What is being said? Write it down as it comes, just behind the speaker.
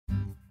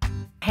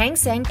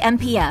Seng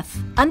MPF,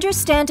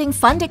 Understanding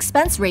Fund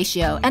Expense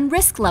Ratio and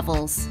Risk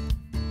Levels.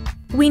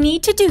 We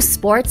need to do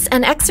sports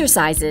and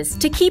exercises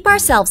to keep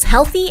ourselves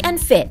healthy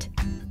and fit.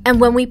 And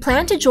when we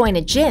plan to join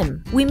a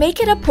gym, we make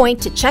it a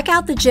point to check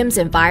out the gym's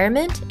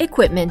environment,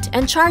 equipment,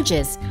 and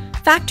charges,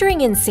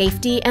 factoring in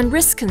safety and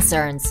risk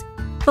concerns.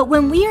 But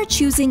when we are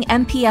choosing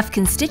MPF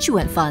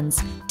constituent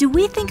funds, do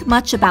we think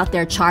much about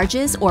their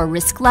charges or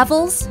risk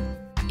levels?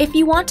 If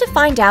you want to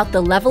find out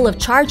the level of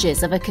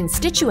charges of a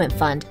constituent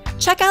fund,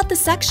 check out the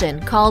section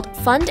called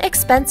Fund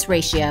Expense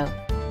Ratio.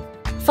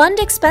 Fund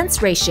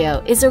Expense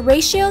Ratio is a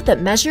ratio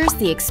that measures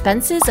the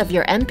expenses of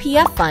your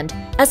MPF fund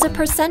as a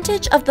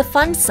percentage of the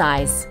fund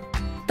size.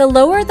 The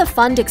lower the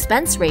fund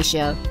expense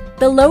ratio,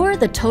 the lower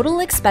the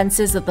total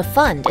expenses of the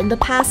fund in the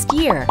past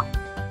year.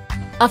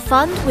 A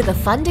fund with a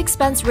fund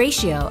expense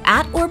ratio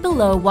at or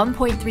below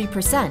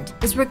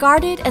 1.3% is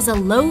regarded as a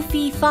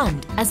low-fee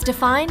fund as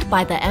defined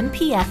by the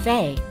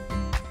MPFA.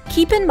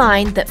 Keep in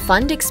mind that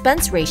fund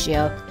expense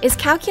ratio is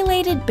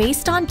calculated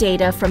based on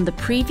data from the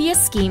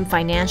previous scheme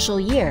financial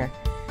year.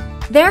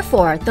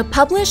 Therefore, the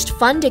published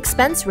fund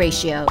expense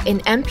ratio in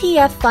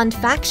MPF Fund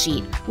Fact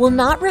Sheet will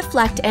not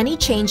reflect any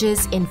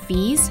changes in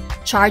fees,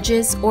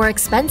 charges, or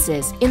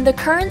expenses in the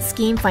current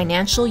scheme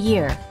financial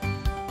year.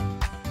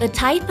 The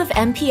type of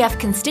MPF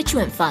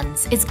constituent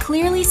funds is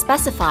clearly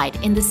specified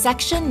in the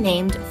section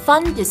named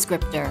Fund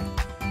Descriptor.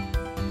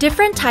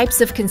 Different types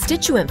of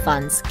constituent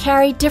funds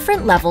carry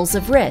different levels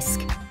of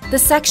risk. The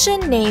section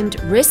named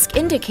Risk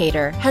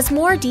Indicator has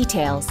more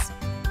details.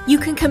 You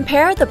can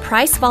compare the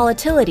price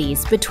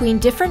volatilities between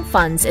different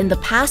funds in the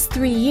past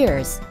 3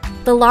 years.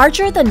 The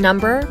larger the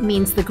number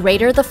means the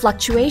greater the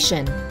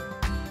fluctuation.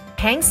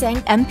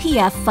 Seng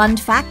MPF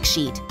Fund Fact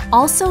Sheet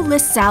also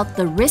lists out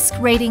the risk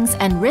ratings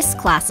and risk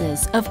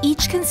classes of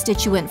each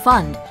constituent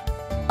fund.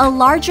 A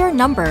larger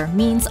number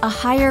means a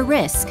higher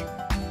risk.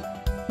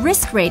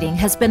 Risk rating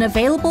has been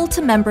available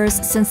to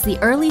members since the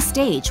early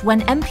stage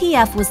when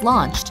MPF was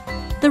launched.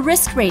 The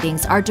risk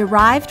ratings are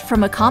derived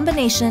from a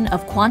combination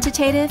of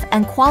quantitative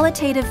and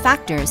qualitative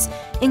factors,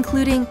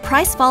 including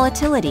price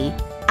volatility,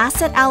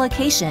 asset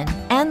allocation,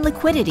 and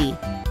liquidity.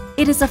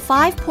 It is a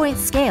 5-point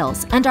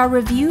scales and are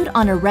reviewed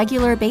on a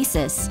regular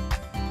basis.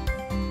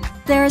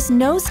 There is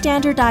no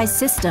standardized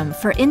system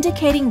for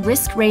indicating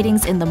risk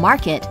ratings in the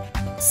market,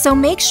 so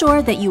make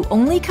sure that you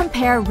only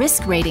compare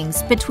risk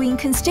ratings between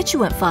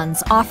constituent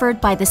funds offered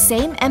by the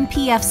same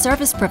MPF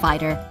service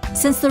provider,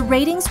 since the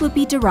ratings would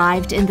be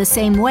derived in the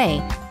same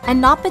way, and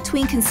not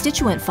between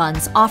constituent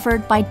funds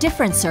offered by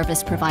different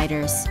service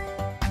providers.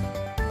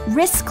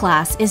 Risk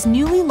Class is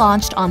newly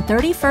launched on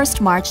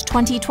 31st March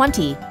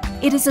 2020.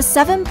 It is a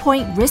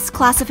 7-point risk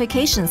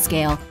classification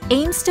scale,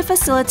 aims to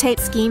facilitate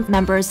scheme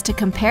members to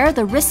compare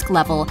the risk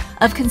level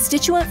of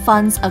constituent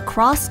funds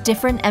across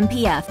different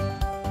MPF.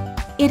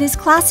 It is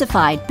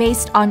classified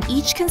based on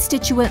each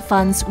constituent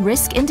fund's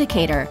risk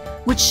indicator,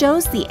 which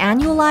shows the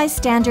annualized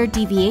standard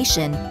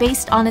deviation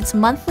based on its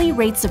monthly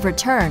rates of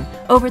return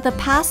over the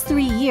past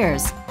 3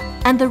 years,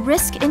 and the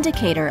risk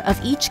indicator of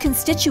each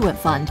constituent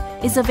fund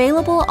is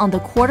available on the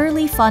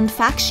quarterly fund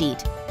fact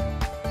sheet.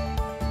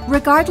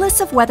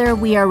 Regardless of whether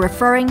we are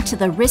referring to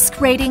the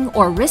risk rating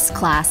or risk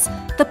class,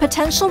 the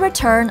potential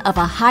return of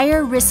a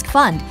higher risk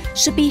fund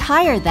should be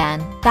higher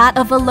than that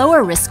of a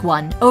lower risk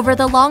one over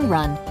the long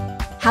run.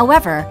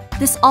 However,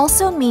 this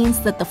also means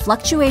that the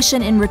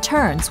fluctuation in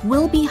returns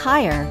will be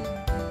higher.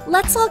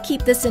 Let's all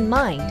keep this in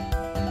mind.